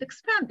started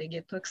expanding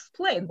it to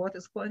explain what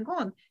is going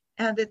on.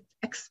 And it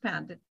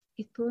expanded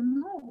into a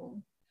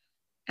novel.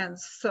 And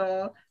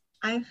so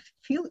I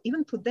feel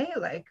even today,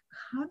 like,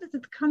 how did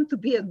it come to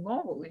be a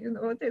novel? You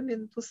know what I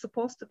mean? It was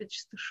supposed to be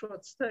just a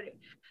short story.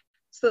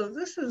 So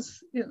this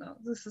is,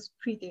 this is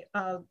pretty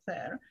out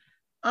there.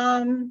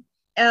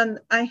 And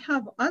I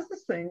have other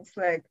things,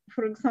 like,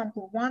 for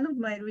example, one of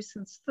my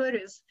recent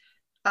stories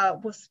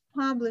was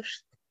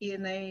published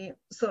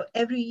so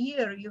every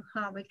year you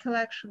have a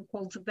collection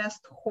called The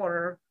Best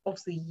Horror of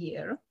the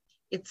Year.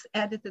 It's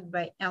edited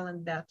by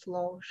Ellen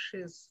Datlow.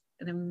 She's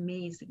an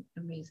amazing,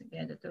 amazing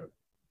editor.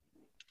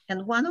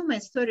 And one of my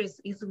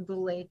stories isn't the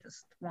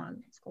latest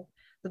one. It's called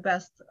The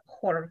Best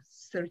Horror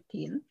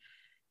 13.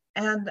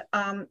 And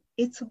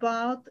it's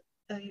about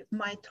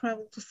my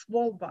travel to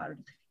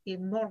Svalbard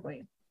in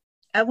Norway.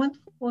 I went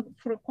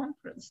for a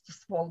conference to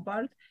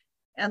Svalbard,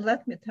 and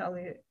let me tell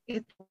you,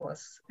 it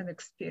was an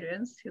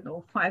experience,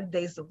 5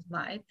 days of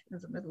night in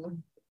the middle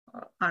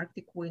of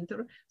Arctic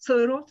winter.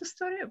 So I wrote a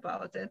story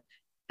about it,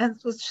 and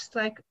it was just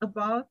like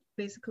about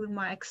basically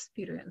my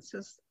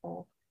experiences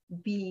of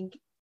being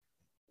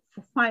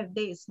for 5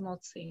 days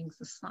not seeing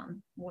the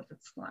sun, what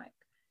it's like.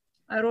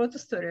 I wrote a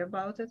story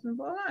about it, and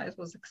voila, it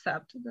was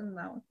accepted, and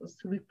now it was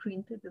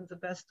reprinted in The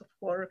Best of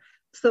Horror.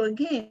 So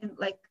again,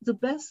 like the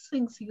best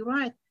things you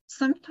write,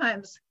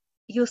 sometimes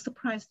you're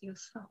surprised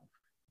yourself.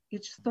 You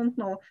just don't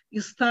know.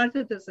 You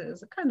started as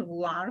a kind of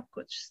lark,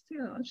 or just,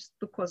 just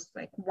because,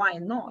 like, why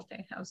not?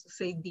 I have this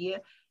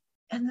idea,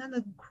 and then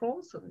it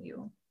grows on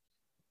you.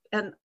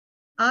 And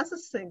other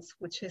things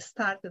which I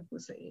started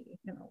with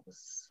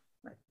with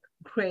like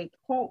great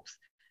hopes,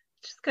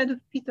 just kind of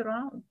peter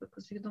out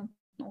because you don't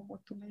know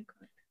what to make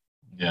of it.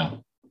 Yeah.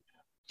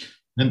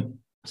 And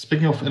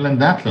speaking of Ellen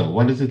Datlow,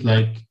 what is it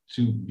like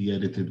to be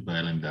edited by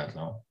Ellen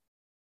Datlow?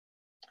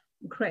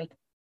 Great.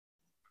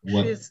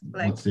 What's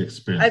the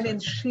experience? I mean,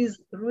 she's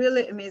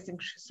really amazing.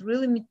 She's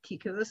really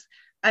meticulous.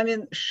 I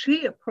mean,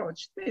 she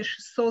approached me.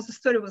 She saw the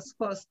story was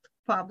first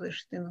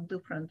published in a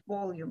different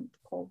volume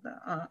called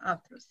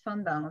After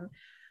Sundown.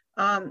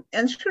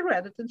 And she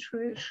read it and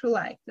she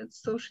liked it.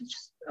 So she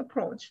just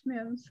approached me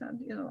and said,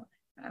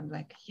 I'm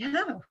like,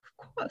 yeah, of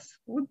course,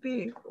 would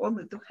be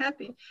only too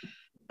happy.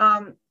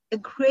 A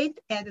great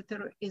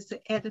editor is an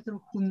editor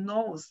who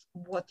knows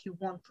what you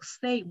want to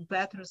say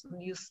better than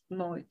you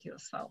know it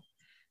yourself.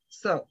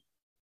 So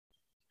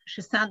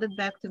she sent it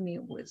back to me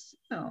with,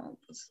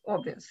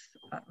 obvious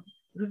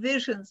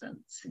revisions and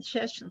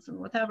suggestions and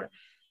whatever.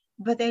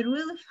 But I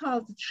really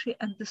felt that she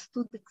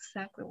understood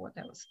exactly what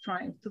I was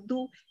trying to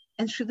do.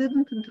 And she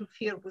didn't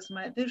interfere with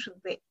my vision.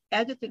 The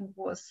editing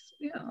was,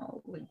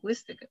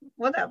 linguistic and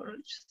whatever,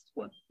 just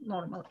what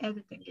normal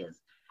editing is.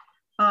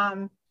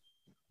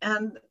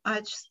 And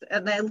I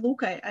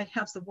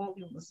have the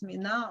volume with me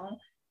now,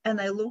 and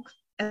I looked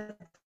at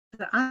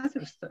the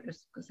other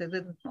stories because I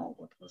didn't know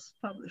what was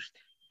published.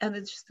 And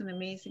it's just an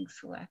amazing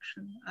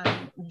selection.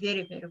 I'm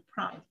very, very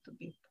proud to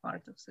be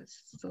part of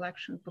this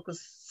selection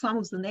because some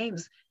of the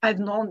names I've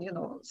known,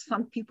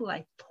 some people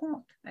I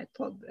taught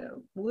their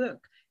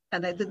work.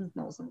 and I didn't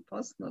know them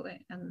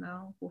personally. And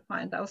now we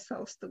find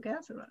ourselves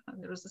together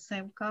under the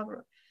same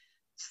cover.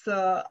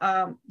 So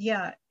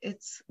yeah,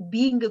 it's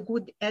being a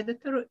good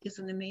editor is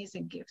an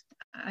amazing gift.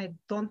 I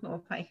don't know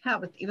if I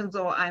have it, even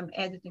though I'm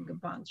editing a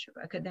bunch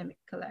of academic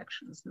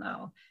collections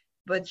now,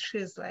 but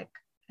she's like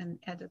an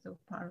editor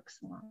par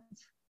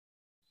excellence.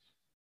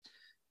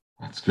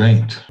 That's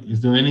great.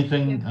 Is there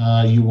anything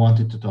you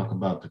wanted to talk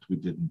about that we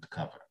didn't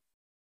cover?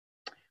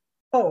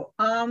 Oh,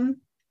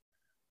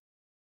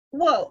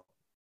 well,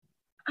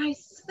 I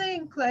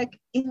think like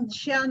in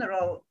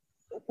general,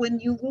 when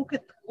you look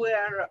at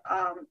where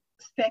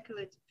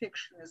speculative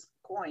fiction is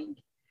going,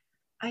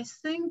 I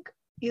think,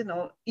 you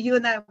know, you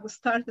and I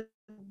started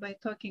by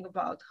talking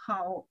about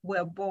how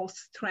we're both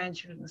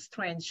strangers in a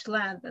strange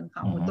land and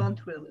how we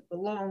don't really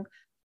belong.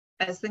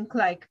 I think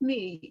like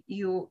me,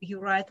 you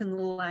write in a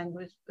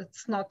language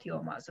that's not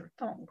your mother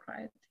tongue,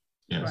 right?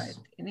 Yes. You write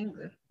in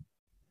English.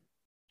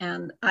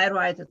 And I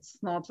write, it's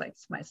not like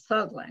it's my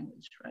third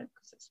language, right?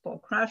 Because I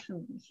spoke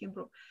Russian and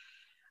Hebrew.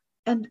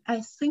 And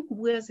I think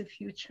we're the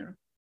future,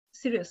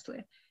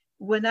 seriously.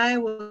 When I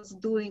was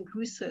doing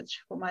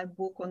research for my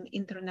book on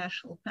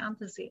international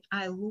fantasy,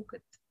 I look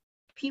at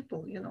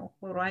people, you know,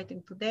 who are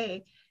writing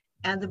today,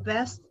 and the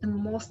best and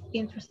most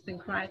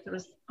interesting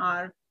writers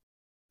are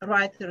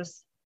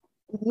writers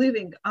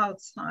living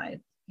outside,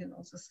 you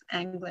know, this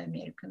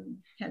Anglo-American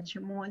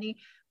hegemony,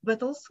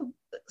 but also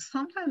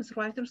sometimes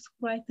writers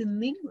write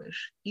in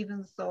English,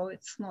 even though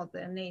it's not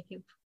their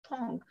native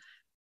tongue.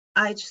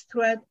 I just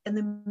read an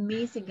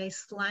amazing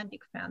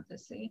Icelandic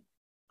fantasy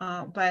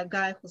by a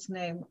guy whose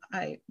name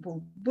I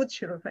will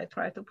butcher if I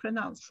try to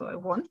pronounce, so I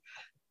won't.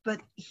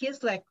 But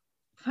he's like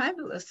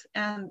fabulous,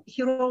 and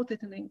he wrote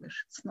it in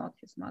English. It's not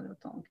his mother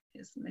tongue.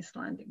 He's an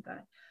Icelandic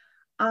guy.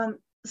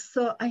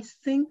 So I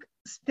think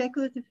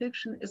speculative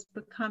fiction is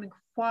becoming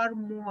far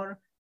more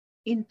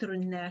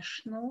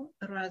international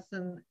rather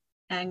than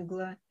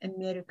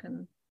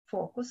Anglo-American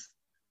focus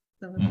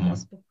than it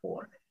was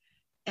before.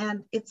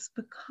 And it's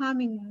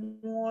becoming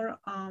more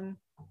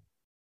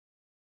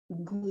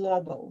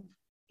global,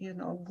 you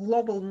know,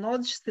 global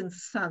not just in the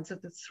sense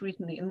that it's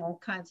written in all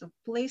kinds of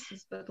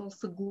places, but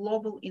also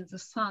global in the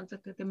sense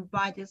that it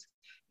embodies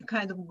a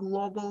kind of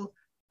global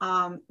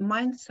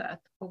mindset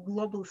or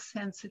global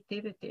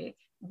sensitivity,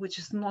 which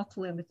is not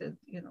limited,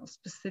 you know,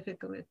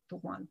 specifically to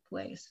one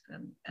place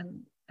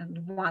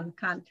and one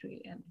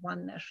country and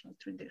one national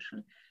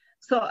tradition.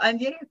 So I'm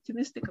very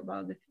optimistic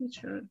about the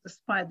future,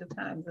 despite the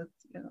fact that,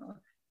 you know,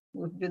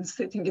 we've been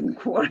sitting in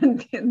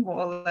quarantine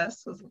more or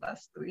less for the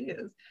last 2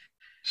 years.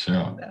 Sure.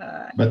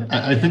 And, but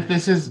I think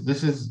this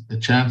is a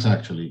chance,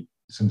 actually,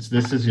 since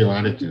this is your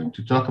attitude,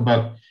 to talk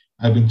about.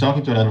 I've been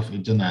talking to a lot of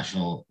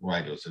international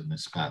writers in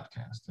this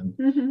podcast, and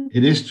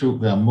it is true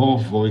there are more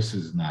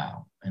voices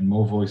now and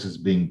more voices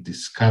being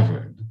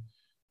discovered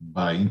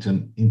by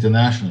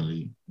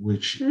internationally,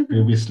 which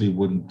previously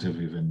wouldn't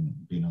have even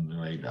been on the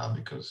radar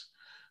because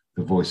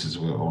the voices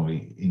were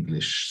only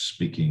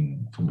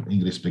English-speaking from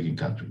English-speaking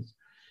countries.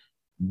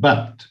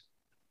 But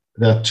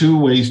there are two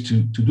ways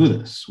to do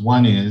this.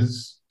 One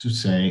is to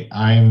say,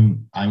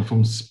 I'm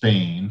from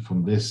Spain,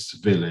 from this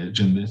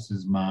village, and this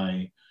is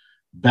my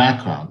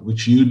background,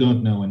 which you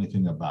don't know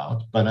anything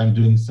about, but I'm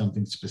doing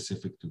something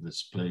specific to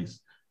this place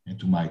and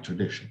to my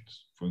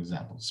traditions. For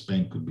example,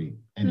 Spain could be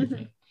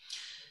anything.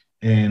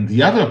 And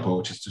the other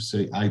approach is to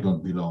say, I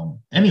don't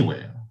belong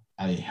anywhere.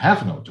 I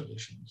have no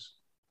traditions.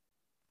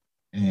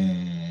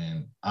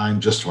 And I'm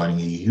just writing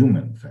a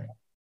human thing.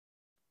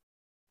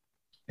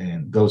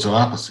 And those are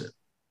opposite.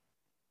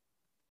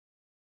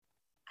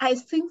 I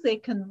think they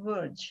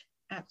converge,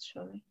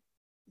 actually.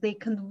 They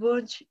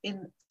converge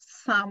in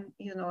some,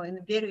 you know, in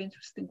a very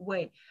interesting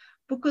way,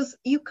 because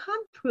you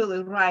can't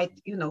really write,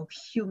 you know,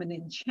 human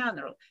in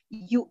general.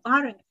 You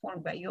are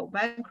informed by your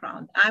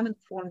background. I'm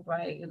informed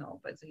by, you know,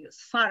 by the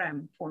USSR. I'm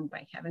informed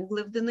by having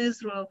lived in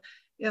Israel.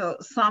 You know,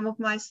 some of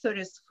my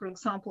stories, for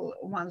example,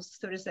 one of the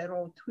stories I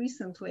wrote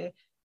recently,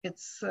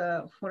 it's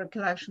for a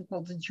collection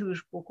called The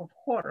Jewish Book of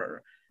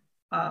Horror,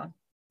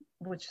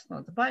 which is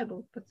not the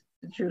Bible, but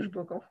the Jewish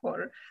Book of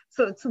Horror.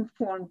 So it's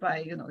informed by,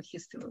 you know,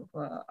 history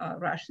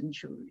of Russian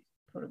Jewry,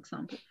 for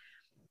example.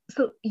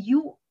 So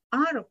you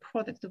are a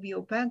product of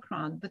your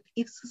background, but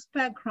if this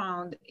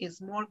background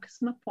is more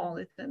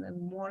cosmopolitan and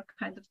more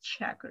kind of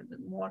checkered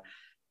and more,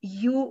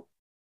 you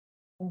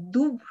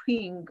do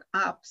bring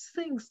up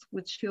things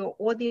which your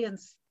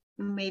audience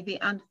may be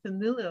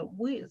unfamiliar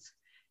with.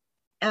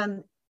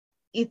 And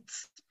it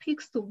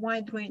speaks to a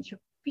wide range of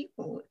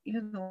people,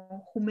 you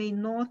know, who may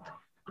not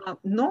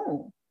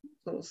know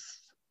those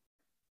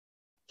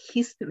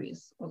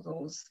histories or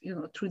those, you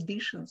know,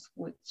 traditions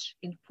which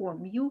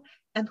inform you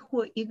and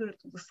who are eager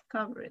to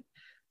discover it.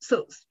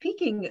 So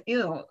speaking, you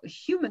know,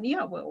 human,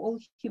 yeah, we're all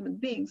human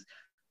beings.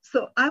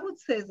 So I would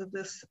say that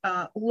this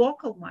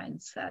local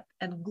mindset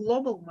and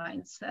global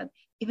mindset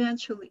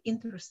eventually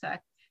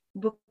intersect,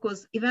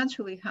 because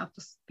eventually you have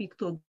to speak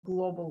to a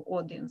global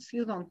audience.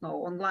 You don't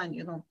know online,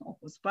 you don't know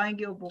who's buying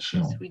your book,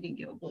 who's reading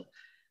your book.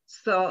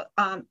 So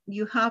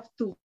you have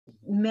to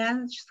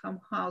manage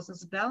somehow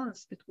this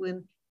balance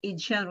between a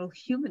general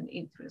human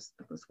interest,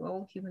 because we're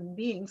all human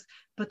beings,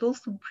 but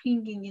also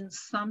bringing in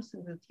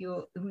something that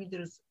your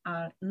readers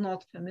are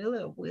not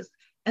familiar with,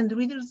 and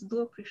readers do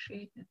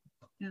appreciate it.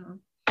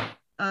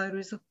 There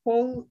is a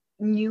whole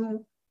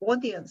new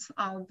audience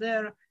out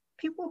there,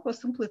 people who are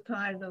simply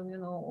tired of,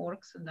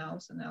 orcs and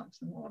elves and elves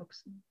and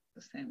orcs and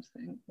the same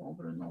thing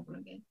over and over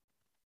again.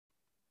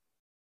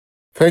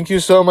 Thank you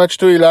so much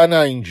to Ilana.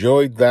 I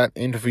enjoyed that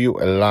interview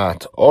a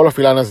lot. All of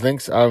Ilana's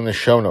links are in the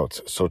show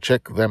notes, so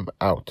check them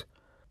out.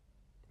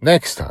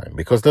 Next time,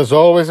 because there's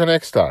always a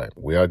next time,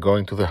 we are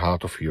going to the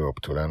heart of Europe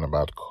to learn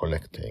about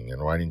collecting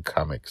and writing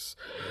comics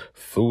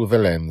through the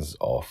lens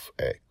of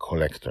a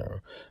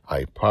collector.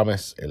 I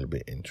promise it'll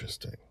be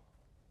interesting.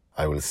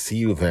 I will see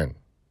you then.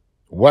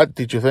 What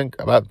did you think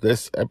about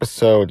this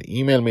episode?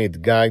 Email me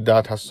at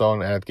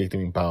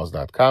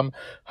guy.hasson@geekdomingpowers.com.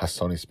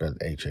 Hasson is spelled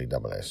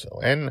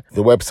Hasson.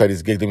 The website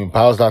is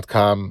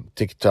geekdomingpowers.com,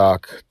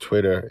 TikTok,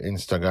 Twitter,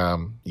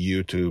 Instagram,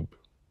 YouTube,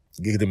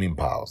 Geekdoming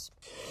Pals.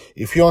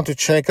 If you want to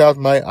check out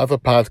my other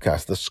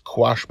podcast, the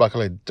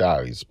Squashbuckler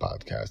Diaries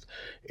podcast,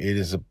 it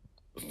is a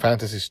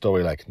fantasy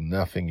story like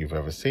nothing you've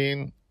ever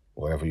seen.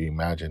 Whatever you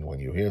imagine when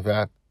you hear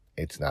that,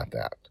 it's not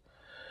that.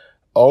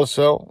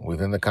 Also,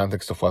 within the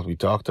context of what we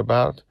talked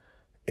about,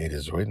 it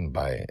is written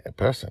by a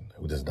person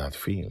who does not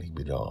feel he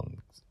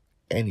belongs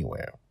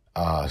anywhere.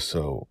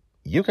 So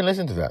you can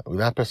listen to that with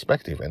that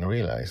perspective and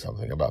realize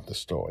something about the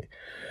story.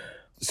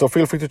 So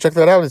feel free to check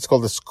that out. It's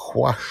called the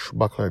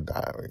Squashbuckler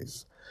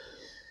Diaries.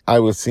 I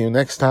will see you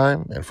next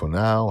time, and for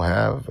now,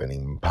 have an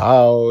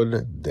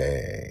empowered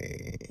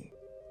day.